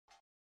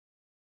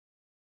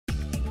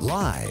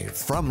Live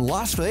from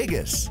Las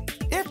Vegas,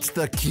 it's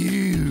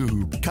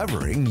theCUBE,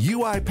 covering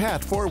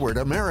UiPath Forward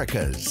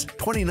Americas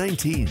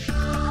 2019.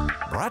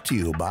 Brought to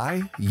you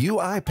by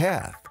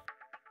UiPath.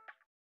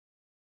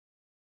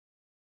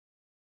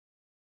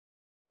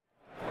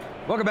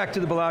 Welcome back to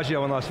the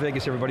Bellagio in Las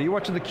Vegas, everybody. You're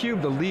watching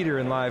theCUBE, the leader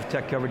in live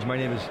tech coverage. My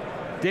name is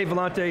Dave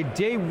Vellante.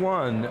 Day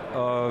one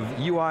of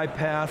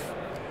UiPath.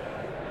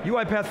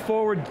 UiPath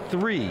Forward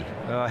 3,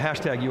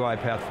 hashtag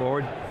UiPath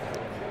Forward.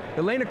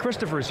 Elena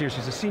Christopher is here.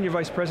 She's the Senior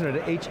Vice President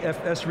at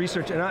HFS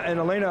Research. And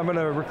Elena, I'm going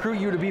to recruit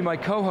you to be my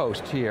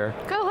co-host here.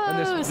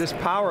 Co-host! This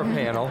power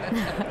panel.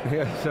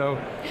 Yeah, so,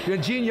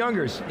 Gene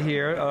Younger's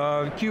here,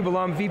 CUBE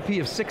alum, VP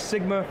of Six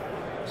Sigma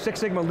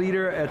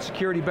leader at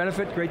Security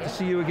Benefit. Great to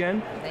see you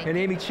again. And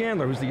Amy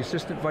Chandler, who's the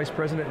Assistant Vice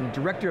President and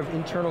Director of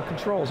Internal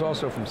Controls,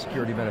 also from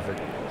Security Benefit.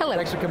 Hello.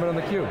 Thanks for coming on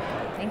theCUBE.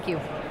 Thank you.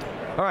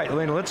 All right,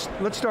 Elena, let's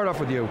start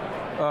off with you.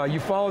 You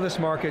follow this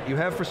market, you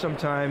have for some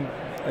time.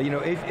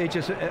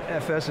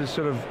 HFS is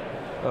sort of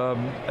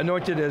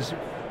anointed as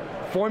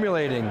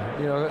formulating,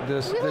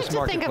 this marketplace. We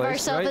like to think of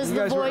ourselves as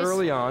the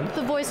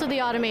voice of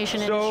the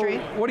automation industry.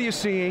 So, what are you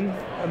seeing?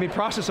 I mean,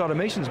 process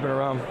automation's been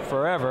around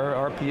forever.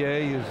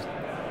 RPA is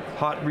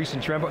hot,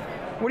 recent trend, but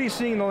what are you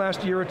seeing in the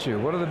last year or two?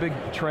 What are the big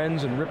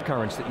trends and rip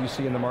currents that you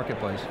see in the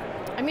marketplace?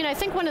 I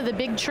think one of the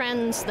big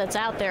trends that's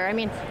out there,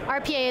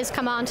 RPA has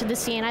come onto the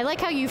scene. I like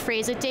how you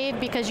phrase it, Dave,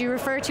 because you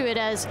refer to it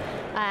as,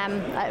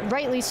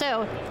 rightly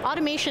so,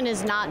 automation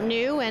is not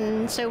new,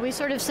 and so we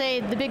sort of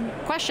say the big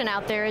question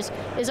out there is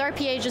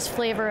RPA just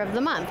flavor of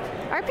the month?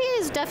 RPA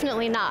is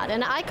definitely not,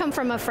 and I come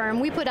from a firm,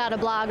 we put out a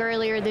blog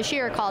earlier this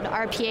year called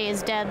RPA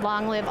is Dead,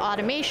 Long Live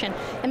Automation,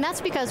 and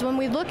that's because when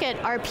we look at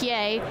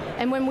RPA,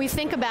 and when we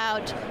think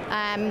about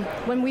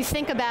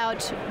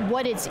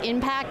what its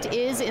impact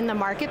is in the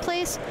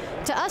marketplace,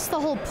 to us, the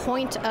whole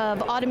point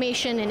of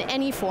automation in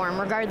any form,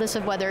 regardless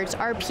of whether it's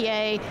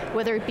RPA,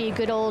 whether it be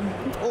good old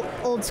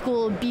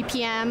school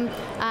BPM,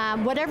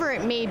 whatever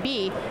it may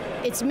be,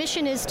 its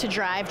mission is to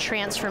drive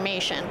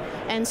transformation.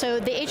 And so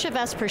the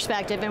HFS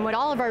perspective and what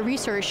all of our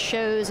research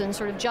shows and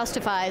sort of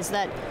justifies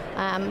that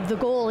the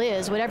goal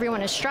is, what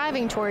everyone is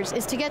striving towards,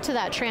 is to get to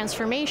that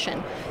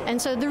transformation.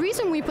 And so the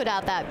reason we put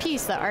out that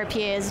piece, that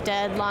RPA is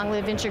dead, long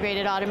live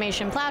integrated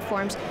automation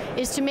platforms,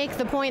 is to make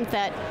the point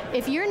that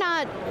if you're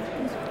not,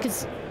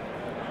 because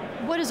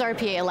what does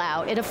RPA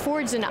allow? It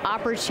affords an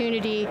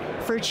opportunity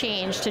for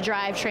change to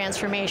drive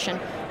transformation.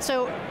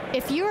 So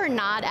if you are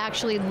not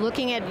actually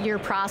looking at your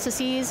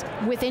processes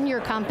within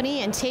your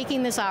company and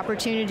taking this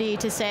opportunity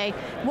to say,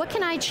 what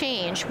can I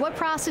change? What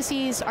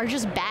processes are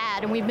just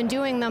bad and we've been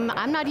doing them,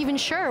 I'm not even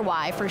sure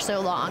why for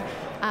so long.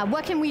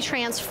 What can we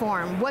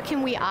transform? What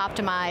can we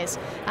optimize?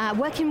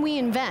 What can we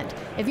invent?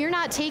 If you're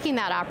not taking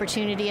that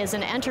opportunity as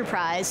an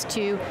enterprise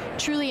to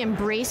truly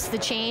embrace the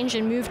change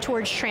and move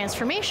towards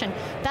transformation,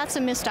 that's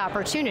a missed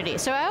opportunity.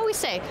 So I always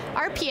say,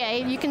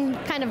 RPA, you can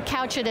kind of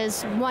couch it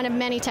as one of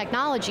many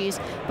technologies,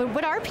 but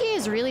what RPA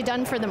has really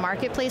done for the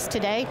marketplace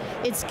today,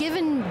 it's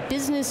given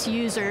business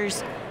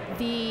users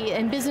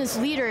and business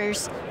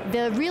leaders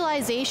the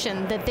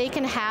realization that they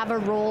can have a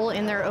role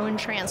in their own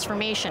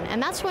transformation.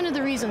 And that's one of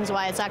the reasons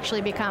why it's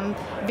actually become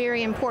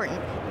very important.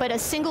 But a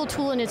single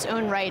tool in its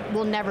own right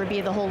will never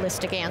be the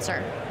holistic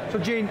answer. So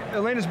Jane,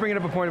 Elena's bringing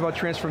up a point about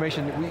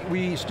transformation.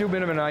 Stu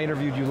Binham and I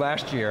interviewed you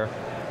last year,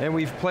 and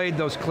we've played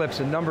those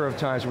clips a number of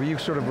times where you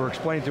sort of were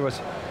explaining to us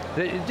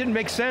that it didn't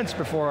make sense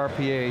before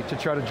RPA to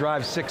try to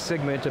drive Six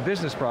Sigma into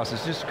business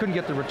process, just couldn't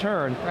get the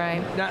return.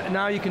 Right.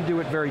 Now you can do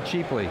it very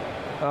cheaply.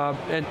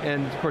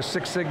 And of course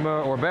Six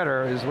Sigma or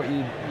better is what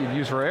you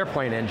use for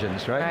airplane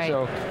engines, right?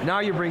 So now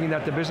you're bringing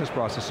that to business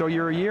process. So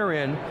you're a year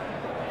in,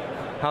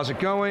 how's it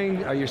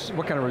going?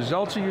 What kind of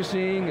results are you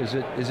seeing? Is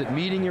it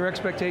meeting your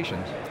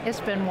expectations?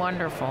 It's been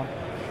wonderful.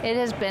 It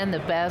has been the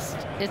best.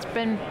 It's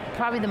been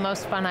probably the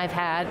most fun I've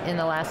had in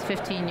the last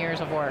 15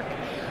 years of work.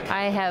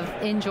 I have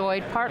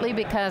enjoyed, partly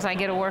because I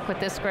get to work with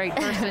this great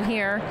person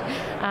here,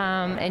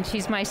 and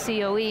she's my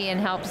COE and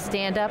helps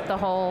stand up the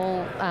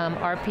whole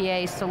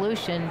RPA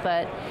solution,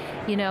 but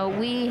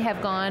we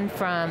have gone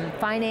from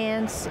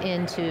finance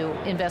into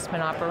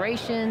investment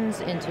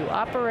operations, into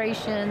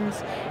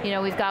operations.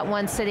 We've got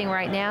one sitting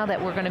right now that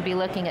we're going to be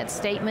looking at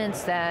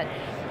statements that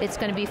it's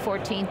going to be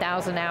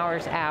 14,000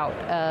 hours out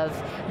of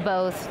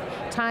both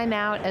time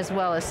out as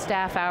well as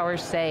staff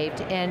hours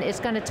saved, and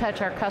it's going to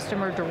touch our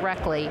customer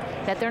directly,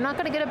 that they're not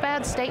going to get a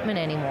bad statement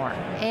anymore.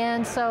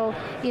 And so,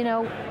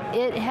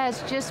 it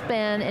has just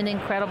been an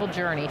incredible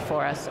journey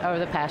for us over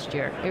the past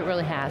year. It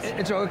really has.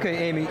 And so,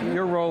 okay, Amy,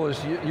 your role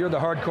is, you're the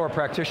hardcore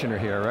practitioner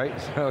here, right?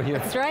 So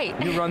that's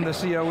right. You run the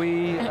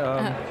COE.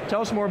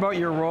 Tell us more about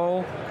your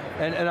role,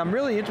 and I'm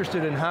really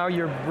interested in how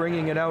you're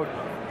bringing it out,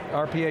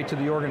 RPA, to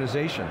the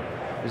organization.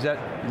 Is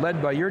that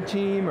led by your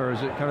team, or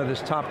is it kind of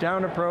this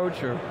top-down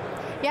approach, or?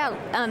 Yeah,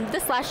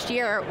 this last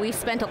year we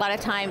spent a lot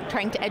of time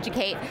trying to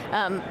educate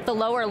the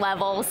lower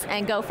levels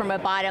and go from a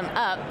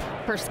bottom-up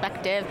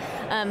perspective.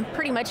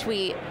 Pretty much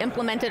we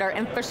implemented our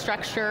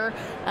infrastructure,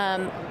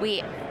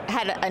 we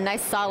had a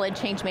nice solid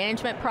change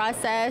management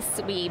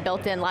process. We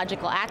built in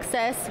logical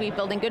access. We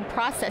built in good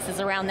processes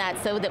around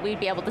that so that we'd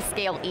be able to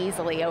scale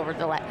easily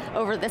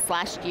over this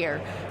last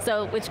year.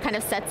 So, which kind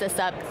of sets us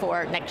up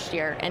for next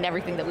year and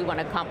everything that we want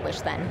to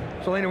accomplish then.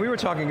 So Elena, we were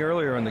talking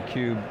earlier on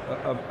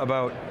theCUBE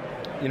about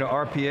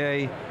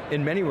RPA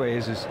in many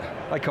ways is,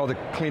 I call it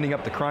cleaning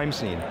up the crime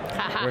scene,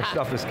 where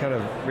stuff is kind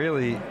of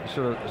really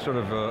sort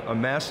of a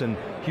mess and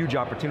huge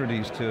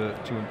opportunities to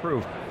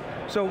improve.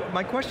 So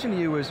my question to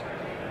you is,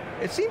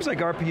 it seems like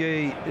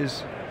RPA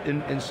is,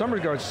 in some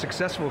regards,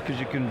 successful because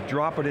you can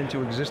drop it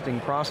into existing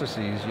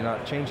processes, you're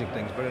not changing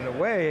things, but in a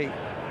way,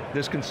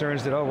 there's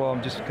concerns that, oh, well,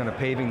 I'm just kind of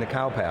paving the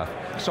cow path.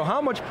 So how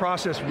much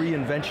process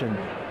reinvention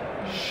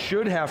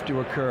should have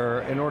to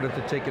occur in order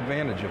to take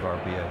advantage of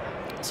RPA?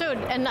 So,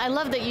 and I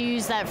love that you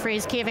use that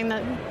phrase, paving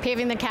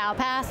the cow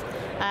path.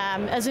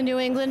 As a New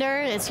Englander,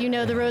 it's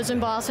the roads in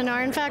Boston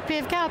are in fact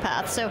paved cow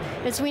paths. So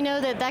we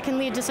know that can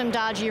lead to some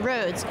dodgy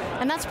roads.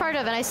 And that's part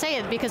of, and I say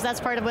it because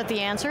that's part of what the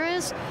answer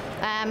is.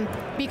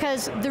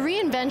 Because the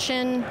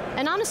reinvention,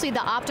 and honestly the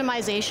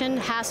optimization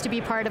has to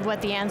be part of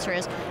what the answer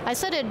is. I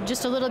said it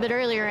just a little bit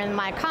earlier in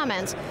my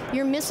comments,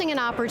 you're missing an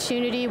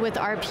opportunity with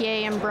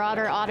RPA and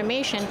broader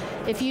automation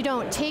if you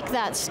don't take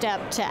that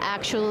step to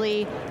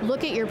actually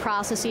look at your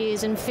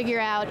processes and figure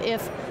out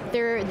if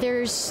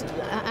there's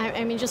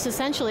just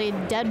essentially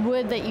dead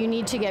wood that you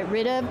need to get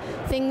rid of,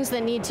 things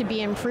that need to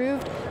be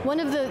improved. One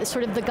of the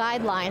sort of the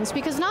guidelines,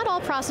 because not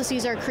all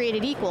processes are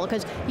created equal,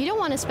 because you don't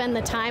want to spend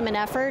the time and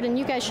effort, and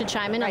you guys should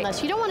chime in on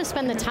this, you don't want to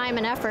spend the time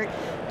and effort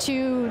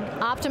to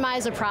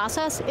optimize a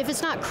process if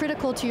it's not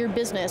critical to your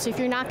business, if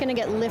you're not going to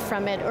get lift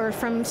from it or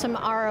from some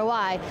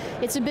ROI.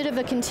 It's a bit of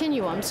a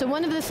continuum. So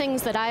one of the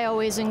things that I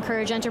always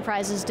encourage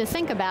enterprises to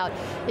think about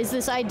is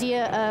this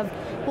idea of,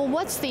 well,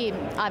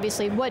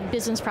 obviously, what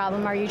business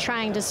problem are you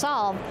trying to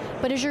solve?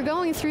 But as you're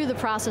going through the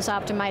process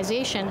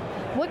optimization,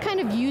 what kind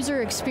of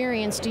user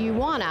experience do you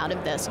want out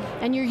of this?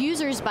 And your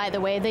users, by the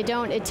way, you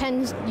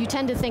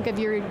tend to think of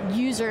your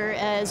user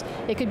as,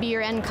 it could be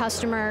your end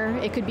customer,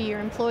 it could be your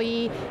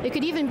employee, it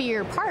could even be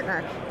your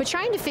partner, but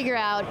trying to figure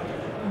out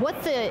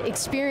what the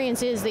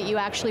experience is that you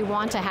actually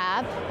want to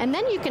have, and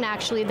then you can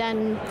actually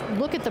then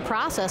look at the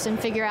process and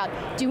figure out,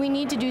 do we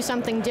need to do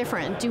something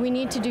different? Do we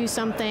need to do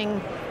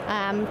something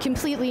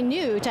completely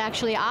new to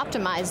actually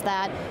optimize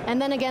that?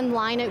 And then again,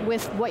 line it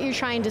with what you're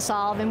trying to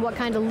solve and what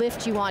kind of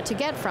lift you want to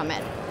get from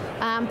it.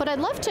 But I'd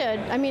love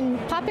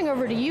to, popping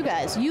over to you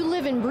guys, you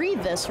live and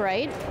breathe this,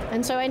 right?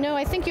 And so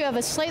I think you have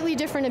a slightly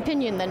different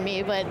opinion than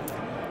me, but.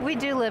 We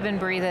do live and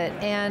breathe it,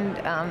 and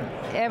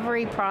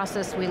every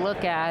process we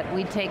look at,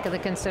 we take the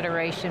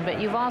consideration, but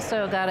you've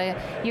also got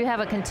you have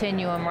a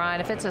continuum, right?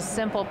 If it's a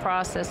simple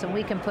process and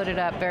we can put it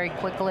up very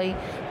quickly,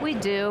 we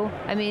do.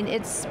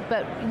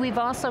 But we've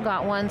also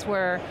got ones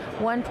where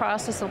one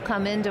process will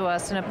come into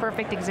us, and a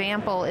perfect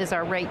example is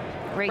our rate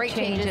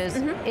changes.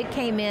 Mm-hmm. It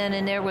came in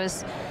and there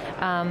was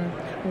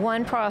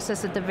one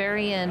process at the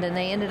very end, and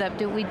they ended up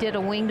we did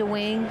a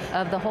wing-to-wing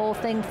of the whole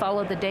thing,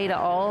 followed the data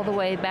all the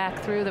way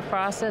back through the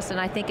process, and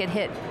I think it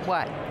hit,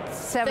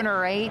 7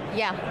 or 8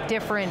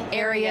 different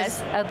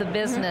areas of the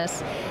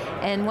business.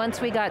 Mm-hmm. And once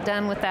we got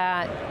done with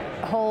that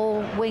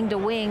whole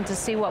wing-to-wing to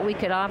see what we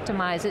could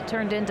optimize, it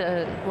turned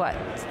into,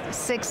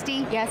 60?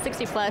 Yeah,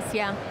 60 plus,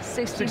 yeah.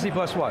 60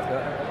 plus what?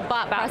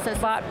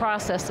 Bot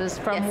processes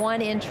from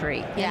one entry.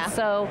 Yeah. And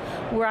so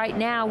right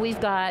now we've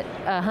got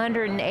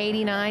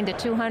 189 to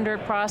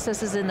 200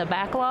 processes in the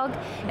backlog,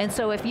 and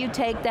so if you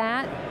take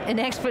that and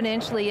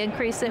exponentially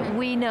increase it,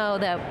 we know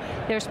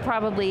that there's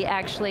probably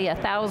actually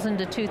 1,000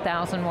 to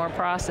 2,000 more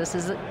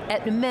processes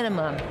at the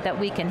minimum that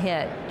we can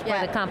hit for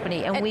the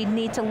company, and we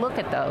need to look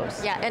at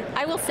those. Yeah, and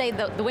I will say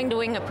the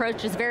wing-to-wing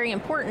approach is very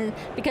important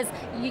because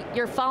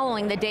you're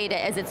following the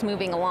data as it's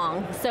moving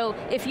along. So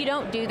if you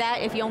don't do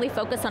that, if you only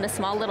focus on a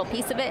small little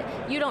piece of it,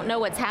 you don't know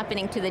what's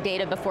happening to the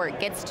data before it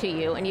gets to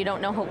you, and you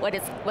don't know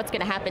what's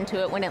going to happen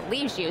to it when it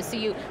leaves you. So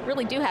you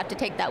really do have to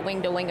take that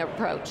wing-to-wing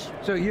approach.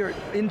 So your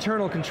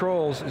internal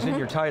controls is in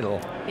your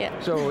title. Yeah.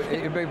 So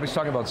everybody's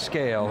talking about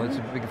scale. It's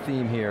a big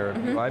theme here of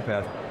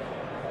UiPath.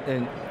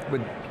 And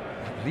with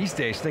these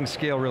days, things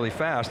scale really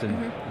fast,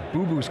 and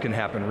boo-boos can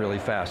happen really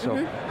fast.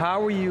 So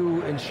how are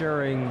you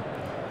ensuring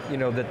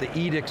that the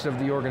edicts of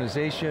the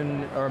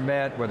organization are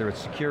met, whether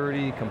it's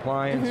security,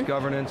 compliance,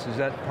 governance? Is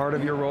that part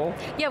of your role?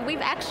 Yeah,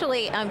 we've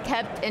actually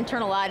kept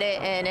internal audit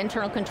and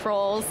internal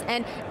controls,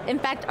 and in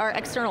fact our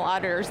external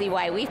auditors,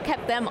 EY, we've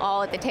kept them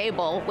all at the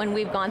table when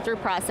we've gone through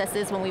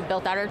processes, when we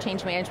built out our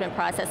change management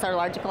process, our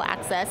logical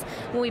access,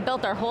 when we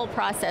built our whole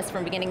process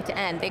from beginning to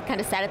end. They kind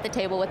of sat at the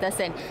table with us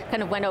and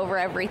kind of went over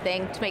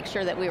everything to make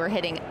sure that we were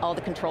hitting all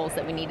the controls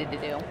that we needed to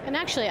do. And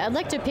actually, I'd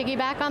like to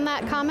piggyback on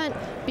that comment,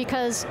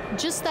 because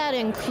just that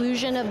inclusion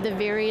of the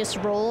various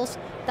roles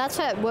that's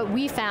what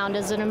we found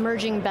as an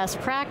emerging best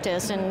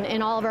practice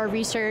in all of our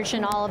research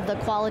and all of the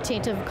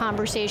qualitative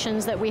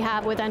conversations that we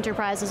have with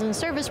enterprises and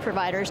service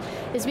providers,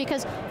 is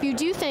because if you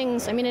do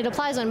things, I mean, it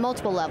applies on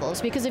multiple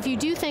levels, because if you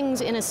do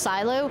things in a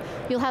silo,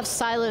 you'll have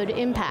siloed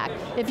impact.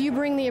 If you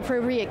bring the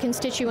appropriate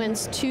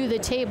constituents to the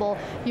table,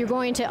 you're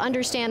going to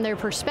understand their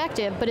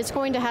perspective, but it's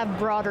going to have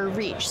broader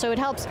reach. So it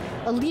helps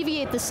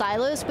alleviate the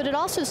silos, but it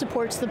also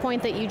supports the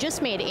point that you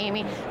just made,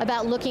 Amy,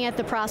 about looking at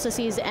the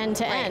processes end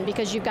to end,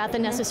 because you've got the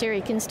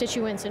necessary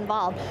constituents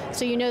involved.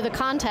 So you know the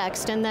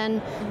context, and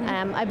then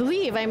I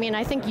believe,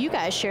 I think you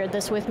guys shared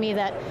this with me,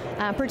 that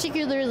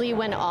particularly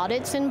when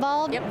audit's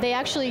involved, they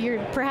actually,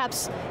 you're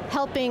perhaps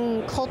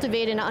helping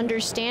cultivate an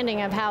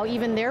understanding of how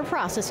even their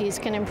processes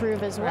can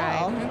improve as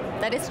well.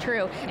 That is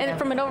true. And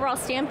from an overall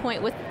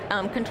standpoint with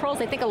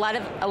controls, I think a lot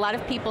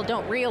of people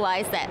don't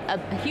realize that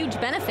a huge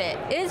benefit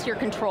is your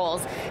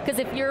controls, because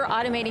if you're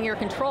automating your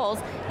controls,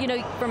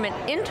 from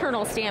an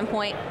internal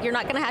standpoint, you're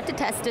not going to have to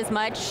test as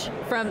much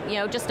from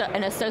just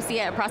an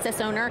associate, a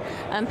process owner,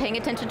 paying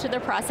attention to their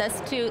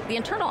process, to the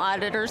internal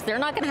auditors, they're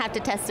not going to have to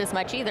test as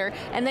much either,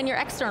 and then your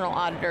external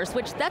auditors,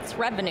 which that's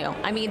revenue.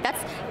 I mean, that's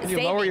savings.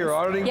 You lower your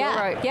auditing bill?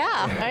 Right.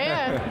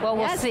 Yeah. Well,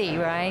 we'll see,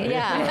 right?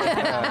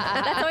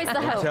 Yeah. That's always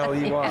the hope. Tell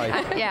you why.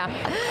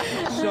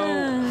 So,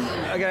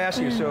 I got to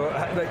ask you, so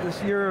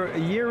you're a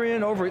year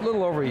in, a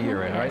little over a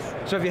year in, right?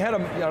 So if you had I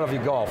don't know if you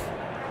golf,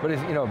 but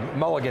if,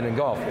 mulligan in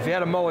golf, if you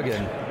had a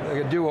mulligan,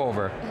 like a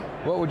do-over,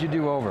 what would you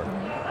do over?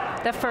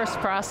 The first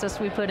process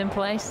we put in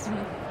place.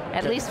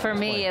 At least for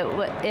me,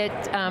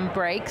 it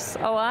breaks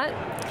a lot.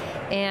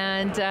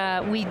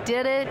 And we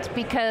did it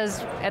because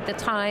at the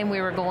time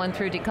we were going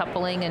through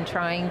decoupling and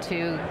trying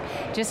to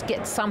just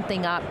get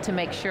something up to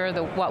make sure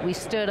that what we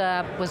stood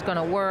up was going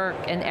to work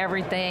and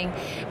everything.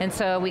 And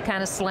so we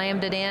kind of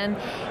slammed it in,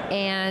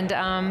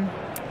 and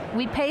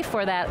we pay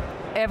for that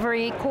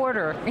every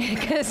quarter,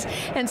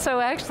 and so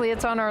actually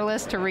it's on our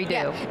list to redo.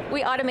 Yeah,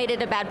 we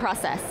automated a bad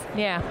process.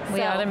 Yeah,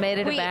 we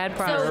automated a bad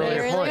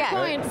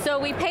process. So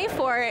we pay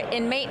for it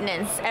in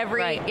maintenance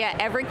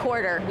every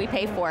quarter. We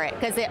pay for it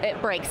because it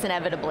breaks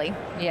inevitably.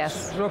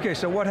 Yes. Okay,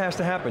 so what has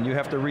to happen? You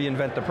have to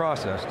reinvent the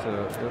process.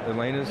 To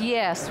Elena's.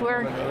 Yes,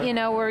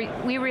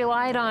 we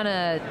relied on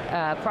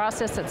a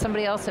process that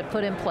somebody else had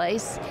put in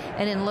place,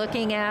 and in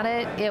looking at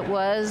it, it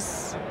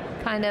was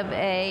kind of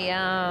a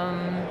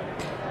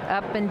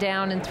up and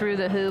down and through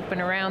the hoop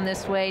and around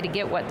this way to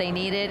get what they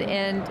needed.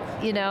 And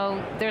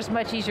there's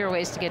much easier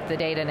ways to get the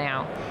data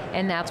now,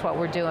 and that's what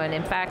we're doing.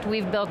 In fact,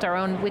 we've built our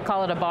own, we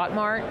call it a bot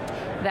mart.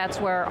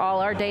 That's where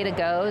all our data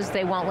goes.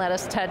 They won't let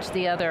us touch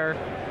the other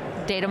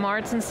data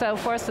marts and so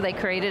forth, so they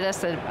created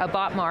us a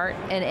bot mart,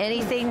 and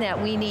anything that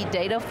we need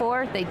data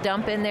for, they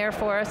dump in there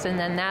for us, and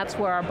then that's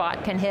where our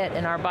bot can hit,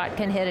 and our bot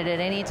can hit it at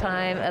any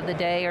time of the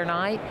day or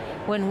night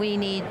when we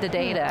need the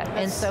data.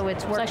 And so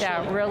it's worked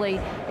out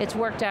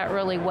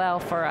really well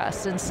for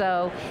us. And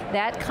so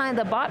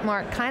the bot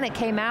mart kind of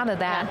came out of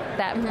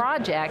that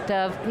project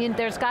of,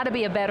 there's got to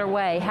be a better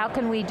way. How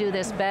can we do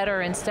this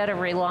better instead of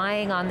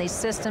relying on these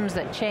systems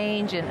that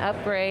change and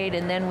upgrade,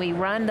 and then we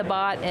run the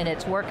bot and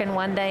it's working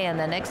one day and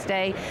the next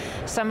day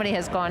somebody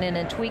has gone in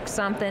and tweaked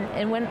something,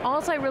 and when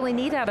all I really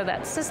need out of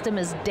that system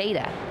is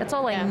data. That's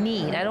all I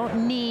need. I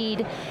don't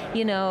need,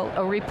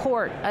 a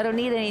report. I don't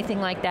need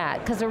anything like that,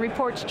 because the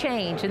reports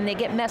change and they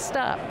get messed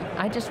up.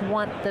 I just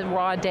want the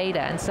raw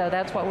data, and so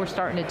that's what we're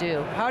starting to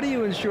do. How do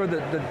you ensure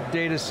that the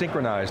data is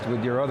synchronized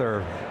with your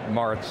other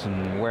marts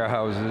and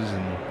warehouses,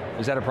 and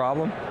is that a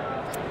problem?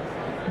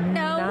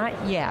 No. Not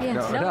yet. Yeah.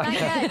 No, not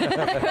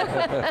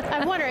yet.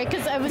 I'm wondering,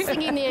 because I was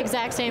thinking the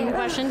exact same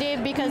question,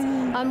 Dave, because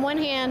on one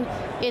hand,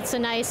 it's a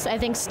nice, I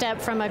think,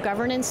 step from a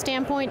governance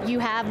standpoint. You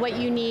have what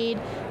you need.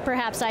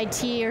 Perhaps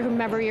IT or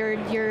whomever your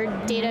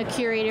data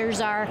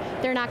curators are,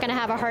 they're not going to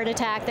have a heart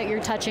attack that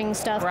you're touching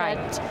stuff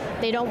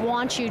that they don't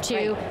want you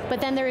to. But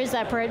then there is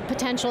that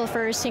potential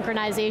for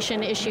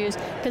synchronization issues,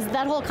 because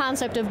that whole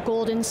concept of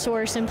golden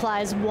source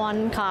implies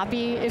one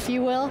copy, if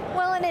you will.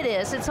 Well, and it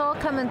is. It's all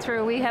coming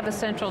through. We have a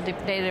central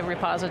data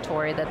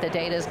repository that the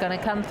data is going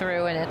to come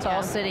through, and it's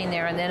all sitting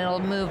there, and then it'll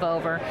move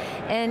over.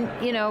 And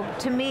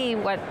to me,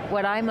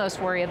 what I most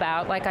worry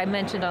about, like I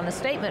mentioned on the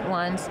statement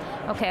ones,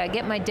 okay, I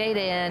get my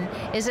data in.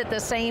 Is it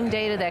the same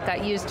data that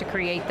got used to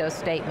create those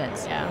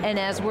statements? Yeah. And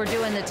as we're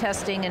doing the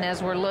testing and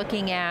as we're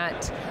looking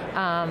at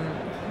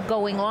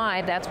going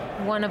live, that's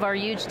one of our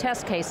huge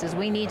test cases.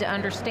 We need to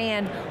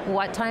understand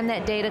what time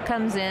that data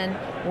comes in,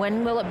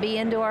 when will it be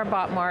into our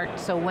bot mart,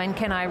 so when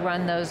can I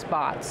run those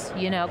bots,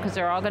 because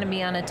they're all going to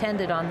be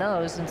unattended on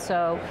those, and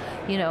so,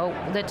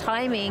 the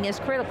timing is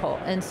critical,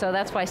 and so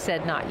that's why I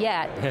said not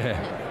yet.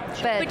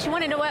 But you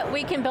want to know what?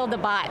 We can build a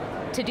bot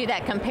to do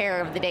that compare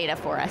of the data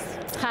for us.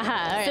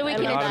 So we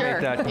can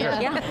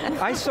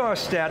ensure. I saw a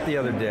stat the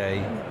other day,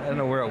 I don't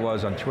know where it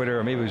was, on Twitter,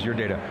 or maybe it was your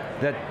data,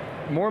 that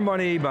more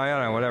money by,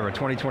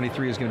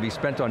 2023 is going to be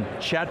spent on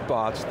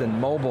chatbots than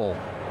mobile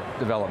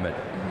development.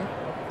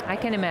 I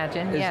can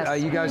imagine, yes.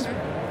 You guys,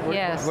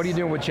 yes. What are you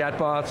doing with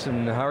chatbots,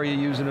 and how are you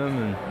using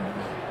them?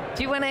 And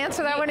Do you want to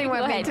answer that one? Or you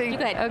want me to? You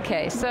go ahead.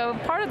 Okay, so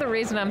part of the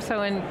reason I'm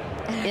so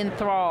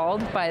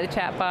enthralled by the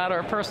chatbot or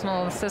a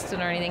personal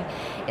assistant or anything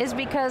is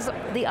because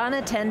the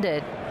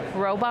unattended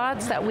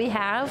robots that we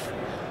have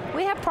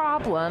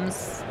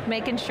problems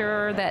making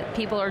sure that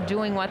people are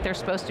doing what they're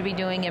supposed to be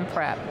doing in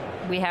prep.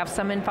 We have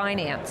some in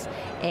finance,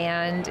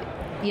 and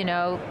you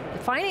know,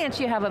 finance,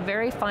 you have a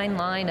very fine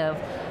line of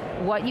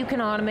what you can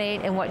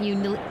automate and what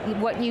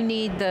you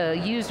need the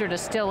user to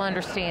still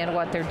understand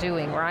what they're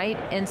doing, right?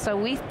 And so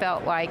we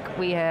felt like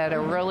we had a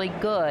really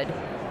good,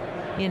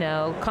 you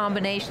know,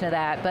 combination of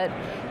that. But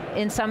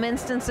in some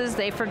instances,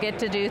 they forget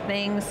to do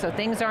things, so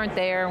things aren't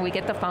there, and we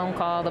get the phone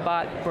call, the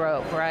bot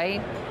broke,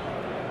 right?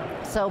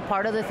 So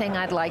part of the thing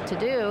I'd like to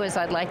do is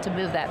I'd like to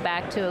move that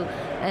back to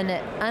an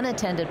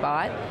unattended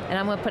bot, and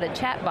I'm going to put a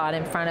chat bot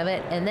in front of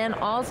it, and then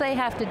all they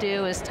have to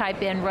do is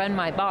type in run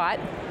my bot,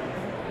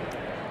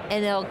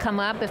 and it'll come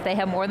up. If they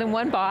have more than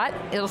one bot,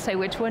 it'll say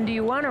which one do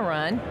you want to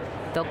run.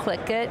 They'll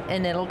click it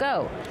and it'll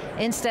go.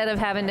 Instead of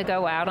having to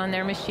go out on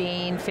their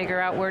machine, figure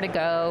out where to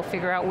go,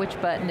 figure out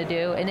which button to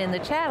do. And in the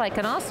chat, I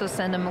can also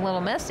send them a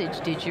little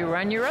message. Did you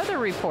run your other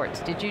reports?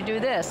 Did you do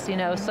this? You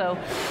know, so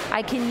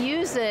I can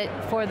use it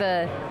for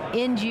the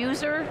end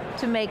user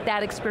to make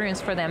that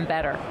experience for them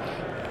better.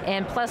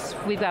 And plus,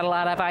 we've got a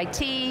lot of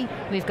IT,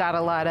 we've got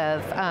a lot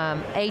of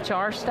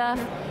HR stuff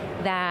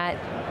that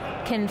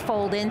can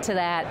fold into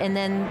that, and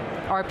then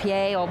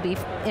RPA will be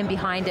in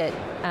behind it,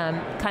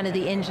 kind of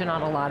the engine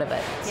on a lot of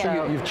it. Yeah.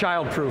 So you've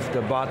child-proofed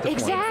the bot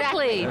deployment.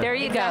 Exactly. There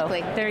you go.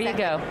 There you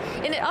go.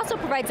 And it also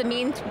provides a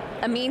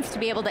means to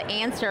be able to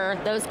answer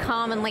those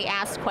commonly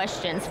asked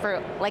questions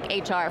for, like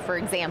HR, for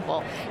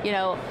example. You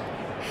know,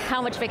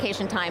 how much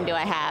vacation time do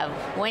I have?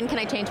 When can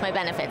I change my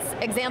benefits?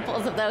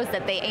 Examples of those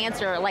that they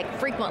answer like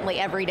frequently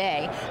every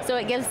day. So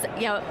it gives,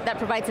 you know, that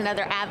provides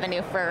another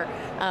avenue for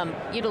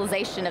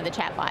utilization of the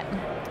chatbot.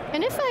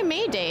 And if I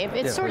may, Dave,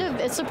 it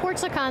it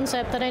supports a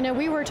concept that I know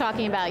we were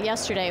talking about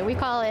yesterday. We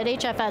call it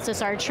HFS,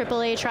 it's our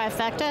AAA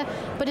trifecta,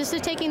 but it's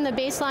taking the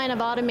baseline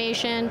of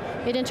automation,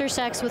 it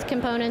intersects with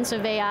components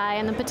of AI,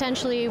 and then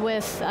potentially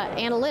with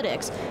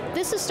analytics.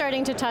 This is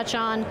starting to touch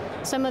on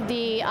some of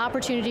the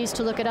opportunities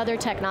to look at other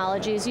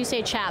technologies. You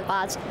say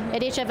chatbots.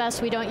 At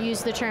HFS, we don't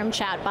use the term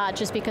chatbot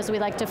just because we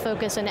like to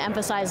focus and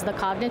emphasize the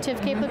cognitive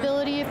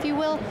capability, if you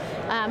will.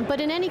 But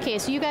in any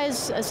case, you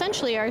guys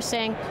essentially are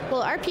saying,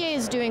 well, RPA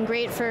is doing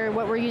great for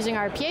what we're using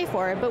RPA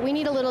for, but we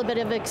need a little bit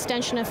of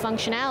extension of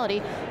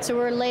functionality, so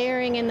we're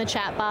layering in the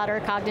chatbot or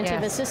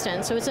cognitive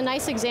assistant. So it's a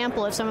nice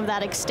example of some of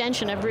that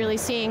extension of really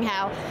seeing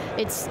how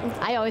it's,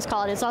 I always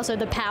call it, it's also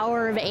the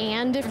power of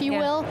and, if you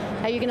will,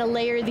 how you're going to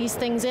layer these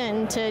things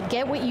in to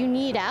get what you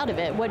need out of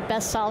it, what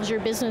best solves your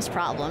business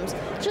problems.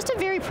 Just a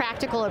very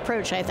practical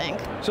approach, I think.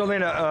 So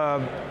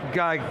Elena,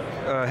 Guy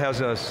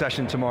has a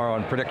session tomorrow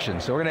on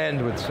predictions, so we're going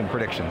to end with some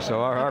predictions.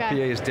 So our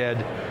RPA is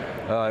dead.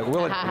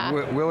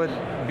 Will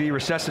it be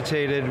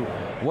resuscitated?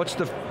 What's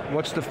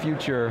the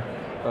future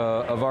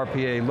of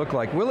RPA look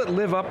like? Will it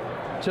live up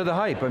to the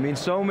hype? I mean,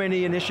 so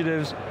many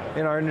initiatives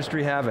in our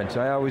industry haven't.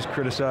 I always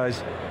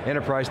criticize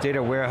enterprise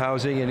data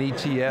warehousing and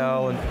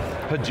ETL and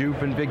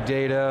Hadoop and big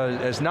data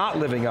as not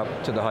living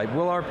up to the hype.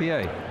 Will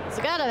RPA? It's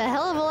got a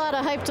hell of a lot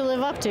of hype to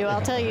live up to,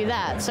 I'll tell you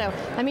that. So,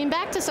 I mean,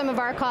 back to some of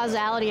our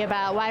causality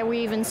about why we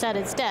even said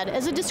it's dead.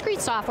 As a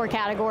discrete software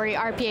category,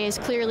 RPA is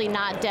clearly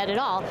not dead at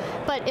all,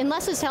 but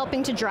unless it's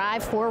helping to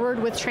drive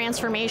forward with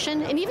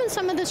transformation, and even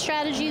some of the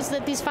strategies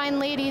that these fine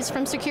ladies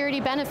from Security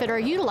Benefit are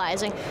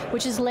utilizing,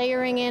 which is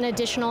layering in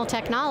additional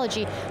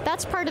technology,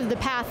 that's part of the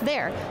path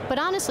there. But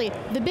honestly,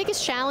 the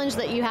biggest challenge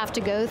that you have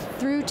to go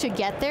through to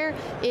get there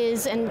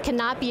is, and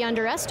cannot be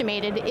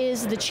underestimated,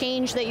 is the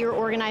change that your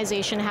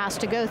organization has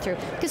to go through.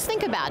 Because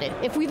think about it,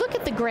 if we look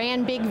at the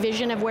grand big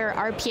vision of where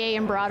RPA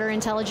and broader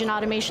intelligent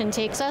automation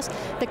takes us,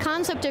 the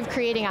concept of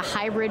creating a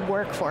hybrid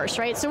workforce,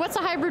 right? So what's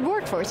a hybrid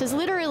workforce? It's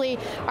literally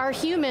our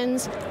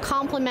humans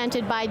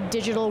complemented by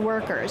digital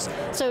workers.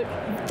 So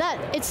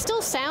that, it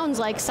still sounds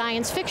like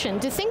science fiction.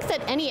 To think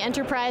that any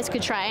enterprise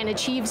could try and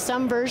achieve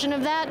some version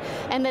of that,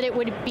 and that it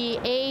would be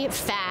A,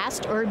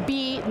 fast, or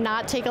B,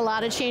 not take a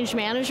lot of change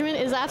management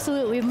is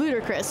absolutely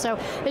ludicrous. So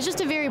it's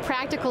just a very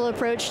practical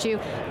approach to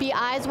be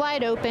eyes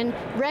wide open,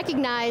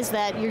 recognize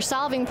that you're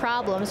solving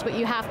problems, but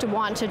you have to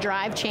want to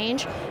drive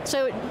change.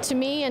 So to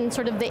me, and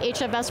sort of the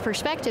HFS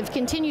perspective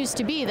continues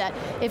to be that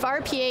if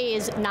RPA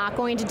is not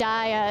going to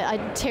die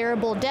a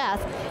terrible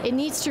death, it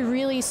needs to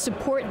really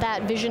support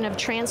that vision of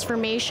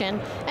transformation.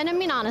 And I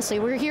mean, honestly,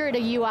 we're here at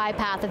a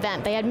UiPath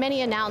event. They had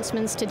many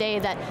announcements today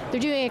that they're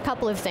doing a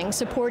couple of things,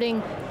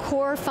 supporting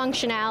core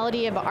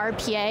functionality of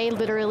RPA,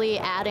 literally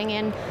adding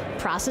in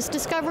process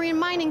discovery and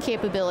mining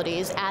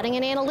capabilities, adding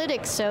in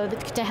analytics so that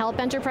to help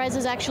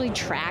enterprises actually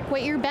track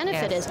what your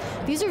benefit is.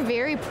 These are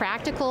very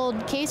practical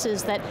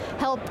cases that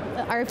help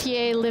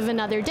RPA live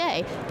another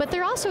day. But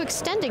they're also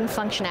extending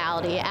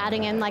functionality,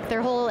 adding in like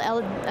their whole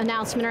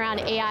announcement around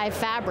AI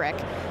Fabric,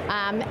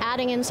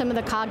 adding in some of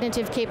the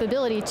cognitive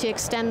capability to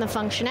extend the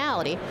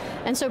functionality.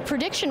 And so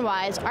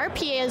prediction-wise,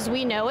 RPA as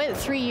we know it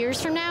 3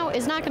 years from now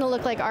is not going to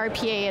look like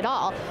RPA at all.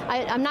 all.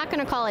 I'm not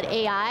going to call it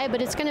AI,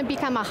 but it's going to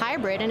become a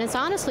hybrid, and it's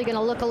honestly going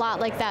to look a lot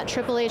like that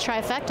AAA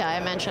trifecta I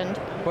mentioned.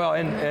 Well,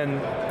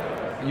 and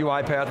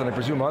UiPath, and I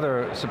presume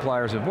other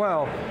suppliers as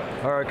well,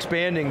 are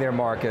expanding their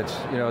markets,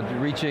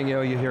 reaching,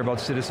 you hear about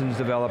citizens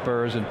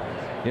developers and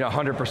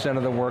 100%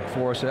 of the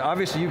workforce.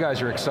 Obviously you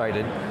guys are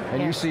excited,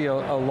 and you see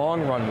a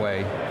long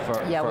runway for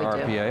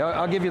RPA.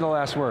 I'll give you the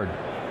last word.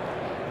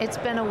 It's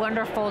been a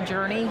wonderful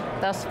journey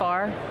thus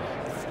far.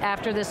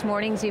 After this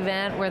morning's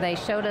event where they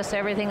showed us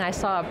everything, I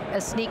saw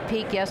a sneak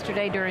peek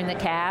yesterday during the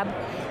CAB,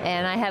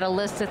 and I had a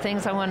list of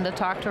things I wanted to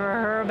talk to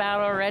her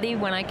about already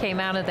when I came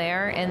out of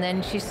there, and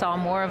then she saw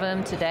more of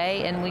them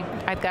today, and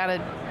I've got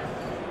a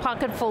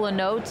pocket full of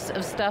notes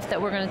of stuff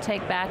that we're going to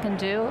take back and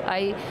do.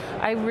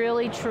 I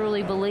really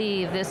truly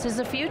believe this is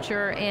the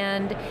future,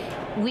 and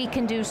we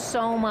can do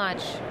so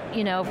much.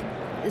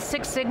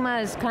 Six Sigma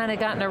has kind of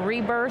gotten a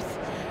rebirth.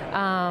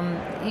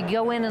 You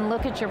go in and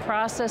look at your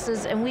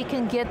processes, and we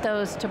can get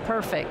those to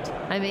perfect.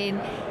 I mean,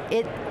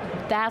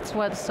 that's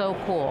what's so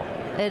cool.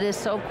 It is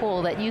so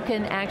cool that you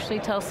can actually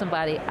tell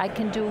somebody, I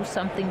can do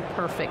something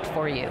perfect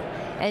for you.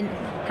 And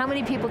how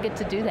many people get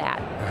to do that?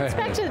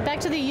 It's back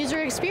to the user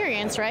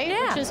experience, right?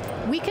 Yeah. Which is,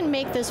 we can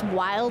make this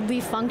wildly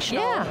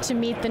functional to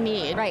meet the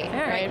need. Right.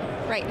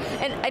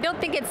 And I don't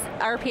think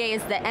RPA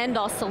is the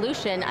end-all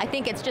solution. I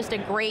think it's just a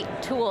great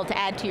tool to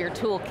add to your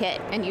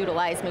toolkit and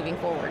utilize moving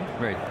forward.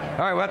 Great. All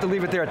right, we'll have to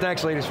leave it there.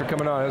 Thanks, ladies, for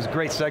coming on. It was a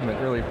great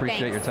segment. Really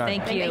appreciate your time.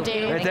 Thank you.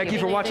 And thank you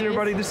for watching,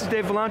 everybody. This is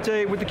Dave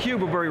Vellante with theCUBE.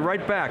 We'll be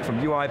right back from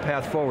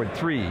UiPath Forward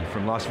 3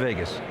 from Las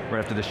Vegas, right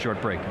after this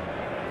short break.